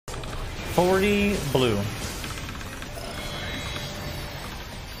40 blue.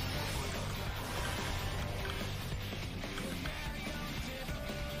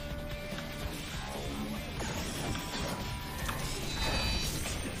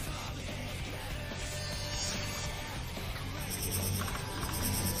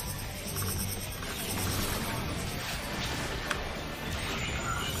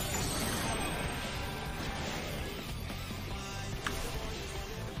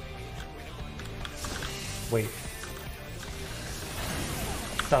 Wait.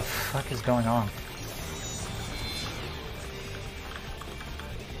 What the fuck is going on?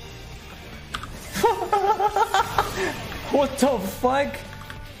 What the fuck?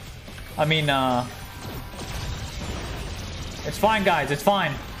 I mean, it's fine, guys. It's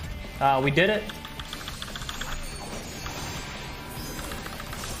fine. We did it.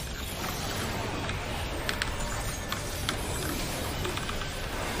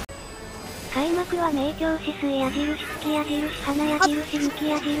開幕は明鏡止水矢印月矢印花矢印抜き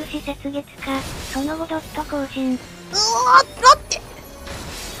矢印雪月化その後ドット更新。うわー待って、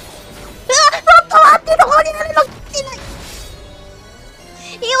うわちょっと待って、どこになるのってない。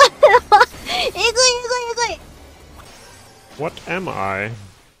今のはえぐいえぐいえぐい。 What am I?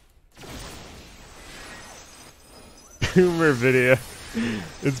 Boomer video.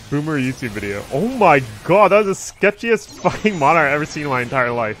 It's Boomer YouTube video. Oh my god, that is the sketchiest fucking mod I've ever seen in my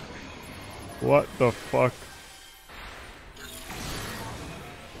entire life. What the fuck?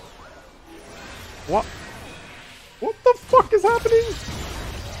 What? What the fuck is happening?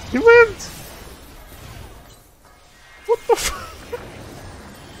 He lived! What the fuck?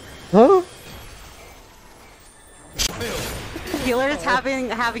 Huh? Healer's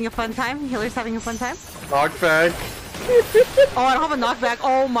having a fun time. Healer's having a fun time. Knockback. Oh, I don't have a knockback.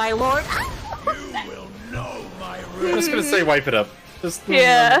 Oh my lord. I'm just gonna say wipe it up. Just,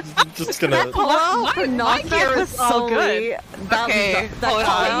 yeah. Just gonna. Hello? My gear was so good. Okay. Hold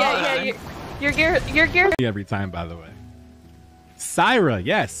on. Yeah. Your gear. Every time, by the way. Saira,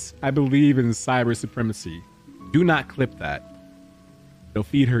 yes, I believe in cyber supremacy. Do not clip that. It'll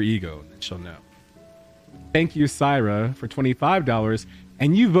feed her ego, and she'll know. Thank you, Saira, for $25,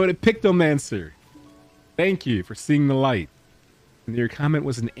 and you voted Pictomancer. Thank you for seeing the light. And your comment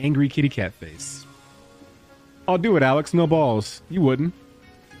was an angry kitty cat face. I'll do it, Alex. No balls. You wouldn't.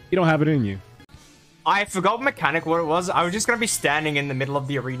 You don't have it in you. I forgot mechanic what it was. I was just gonna be standing in the middle of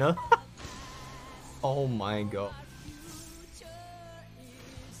the arena. Oh my god.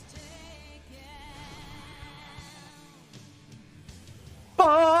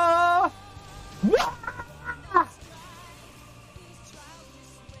 Ah!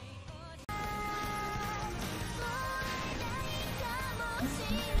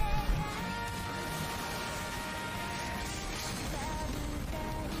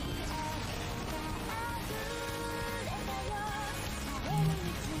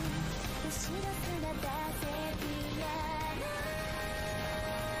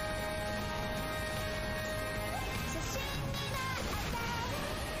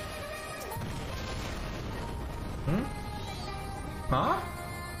 Huh?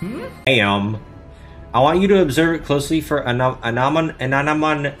 I want you to observe it closely for Anaman.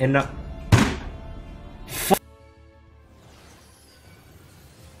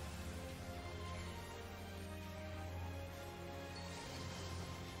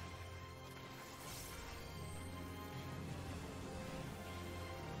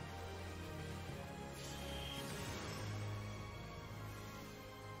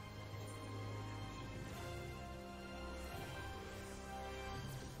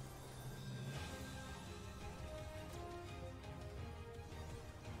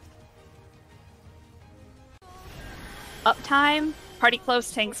 Uptime. Party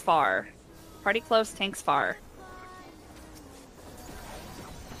close, tanks far. Party close, tanks far.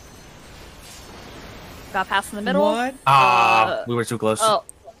 Got past in the middle. What? We were too close. Oh.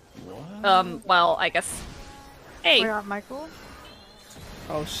 Well, I guess. Hey. We got Michael.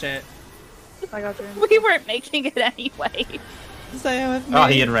 Oh shit. I got you. We weren't making it anyway. Stay with me. Oh,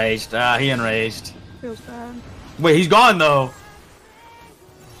 he enraged. He enraged. Feels bad. Wait, he's gone though.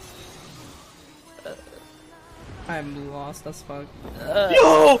 I'm lost as fuck.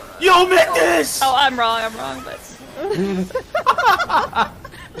 Yo, make this! Oh, I'm wrong, but...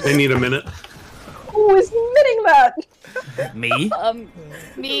 They need a minute. Who is minting that? Me?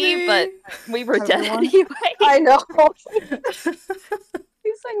 Me, but we were dead anyway. I know.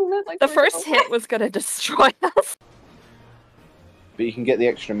 He's saying like the first hit was gonna destroy us. But you can get the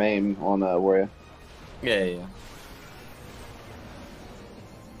extra maim on Warrior. Yeah.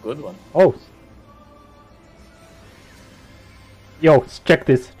 Good one. Oh. Yo, check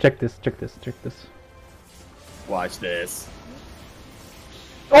this, check this, check this, check this. Watch this.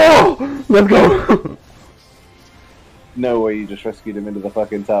 Oh! Let's go! No way you just rescued him into the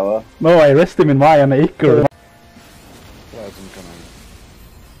fucking tower. No, I rest him in my and I equal.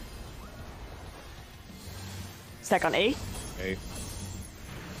 Stack on A. Hey.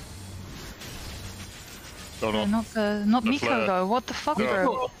 Not Miko flare. though. What the fuck,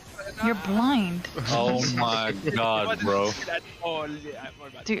 bro? You're blind. Oh my god, bro. At all.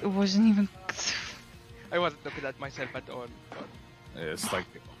 Dude, it wasn't even. I wasn't looking at myself at all. It's like.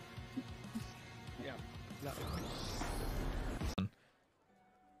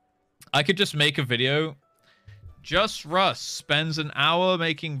 I could just make a video. JustRuss spends an hour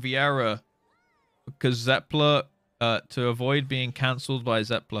making Vieira because Zepla, to avoid being cancelled by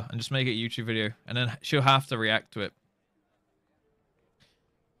Zepla, and just make it a YouTube video, and then she'll have to react to it.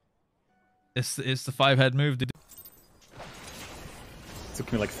 It's the 5-head move. Dude.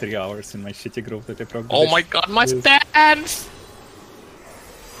 Took me like 3 hours in my shitty group that I Proggies. Oh my god, my stance!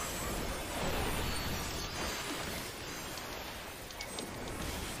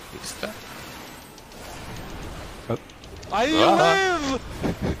 I live!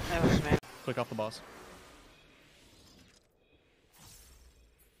 Click off the boss.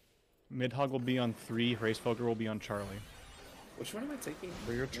 Mid hog will be on 3, Racefolger will be on Charlie. Which one am I taking?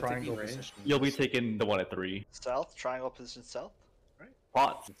 For your triangle position. You'll be taking the one at 3. South, triangle position south. Right.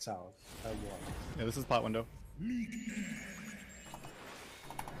 Pot. South. Yeah, this is pot window.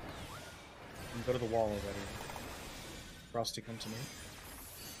 Go to the wall already. Frosty, come to me.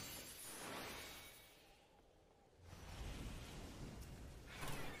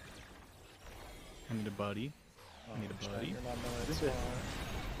 I need a buddy. I need a buddy.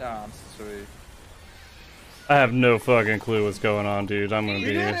 Ah, I'm sorry. I have no fucking clue what's going on, dude. I'm gonna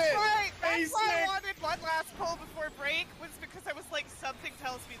be. That's why I wanted one last pull before break, was because I was like, something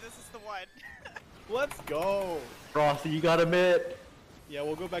tells me this is the one. Let's go! Frosty, you got a mid. Yeah,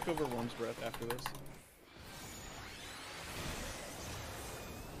 we'll go back over Worm's Breath after this.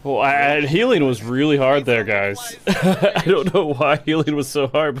 Well, healing was really hard there, guys. I don't know why healing was so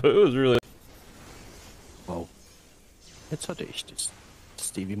hard, but it was really. Wow. Jetzt hatte ich das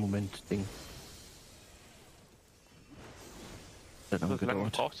Stevie-Moment-Ding. Sehr lange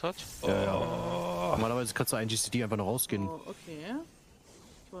gedauert. Ja, ja. Normalerweise kannst du ein GCD einfach nur rausgehen. Oh, okay.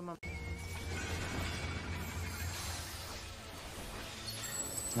 Ich hol mal.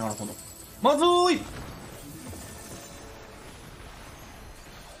まずーい!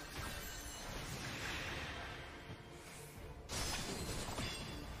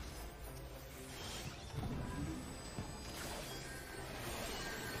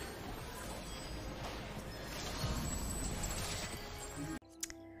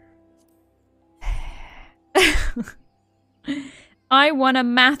 I won a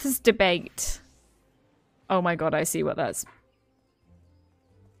maths debate. Oh my god, I see what that's.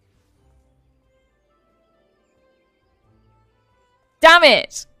 Damn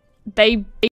it! They